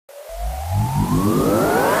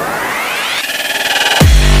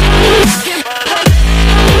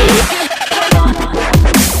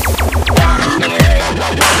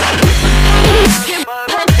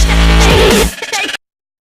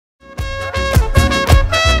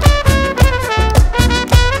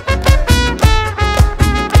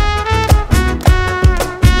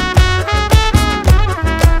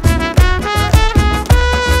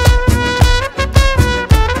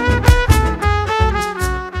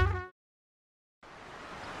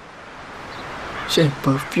Shape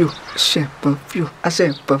of you, shape of you, a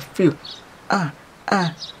shape of you.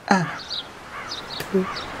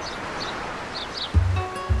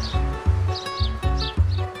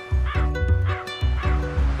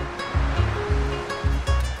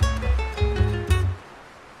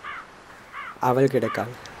 அவள்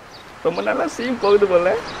கிடைக்காது. ரொம்ப நல்லா சீன் போகுது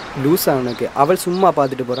போல. லூஸா உனக்கு? அவள் சும்மா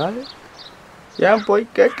பார்த்துட்டு போறாள். ஏன்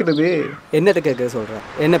போய் கேட்குறது? என்னத்தை கேட்க சொல்கிறேன்?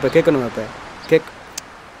 என்ன இப்போ கேட்கணும்? இப்போ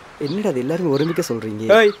என்னடா அது எல்லாரும் ஒருமிக்க சொல்கிறீங்க?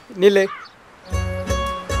 ஏய் நில்லு.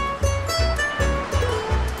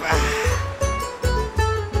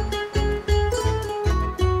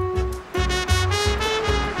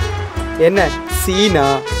 என்ன சீனா?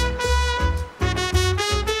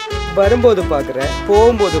 வரும்போது பார்க்குறேன்,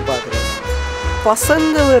 போகும்போது பார்க்குறேன்.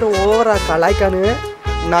 பசங்க வேறு ஓவரா கலாய்க்கானு.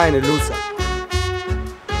 நான் என்ன லூஸா?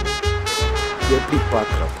 எப்படி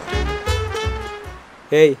பார்க்குறப்ப?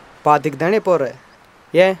 ஏய் பார்த்துக்கு தானே போகிறேன்.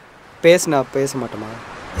 ஏன் பேசுனா பேச மாட்டோமா?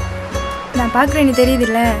 நான் பார்க்குறேன், நீ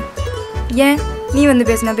தெரியுதுல்ல. ஏன் நீ வந்து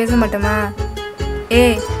பேசுனா பேச மாட்டோமா?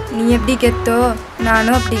 ஏய் நீ எப்படி கெத்தோ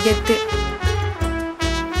நானும் அப்படி கெத்து.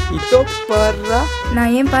 இதோ பாரா.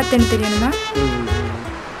 நான் ஏன் பார்த்தேன்னு தெரியணுமா?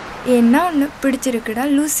 என்ன ஒன்று பிடிச்சிருக்குடா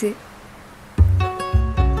லூஸு.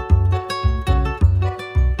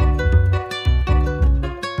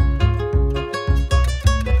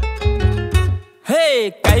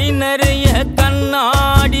 கை நிறைய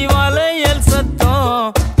கண்ணாடி வளையல் சத்தம்,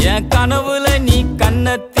 என் கனவுல நீ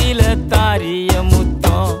கன்னத்தில தாரிய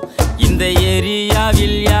முத்தம். இந்த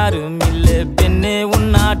ஏரியாவில் யாரும் இல்லை பெண்ணே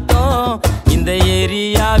உன்னாட்டம், இந்த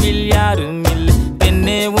ஏரியாவில் யாரும் இல்லை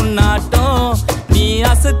பெண்ணே உன்னாட்டம். நீ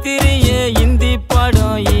அசத்திரிய இந்தி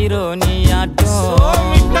படம் ஹீரோ நீ ஆட்டம்.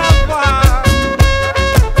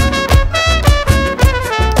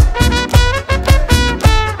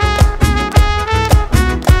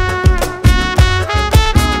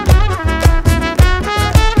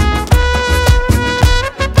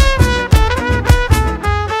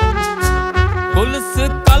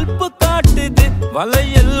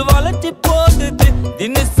 வளையல் வளைச்சி போடுது,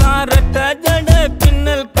 தினசாரட்ட ஜட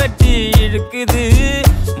பின்னல் கட்டி இழுக்குது.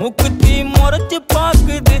 முக்குத்தி முறைச்சு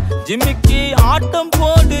பாக்குது, ஜிமிக்கி ஆட்டம்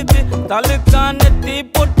போடுது. தலுக்கானத்தி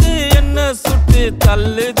பொட்டு என்ன சுட்டு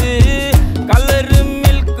தள்ளுது. கலரு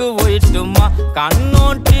மில்க் ஒயிட்டுமா,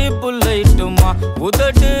 கண்ணோட்டி புல்லைட்டுமா,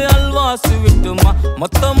 உதடு அல்வாசு விட்டுமா,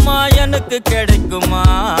 மொத்தமா எனக்கு கிடைக்குமா?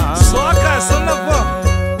 சொன்னப்போ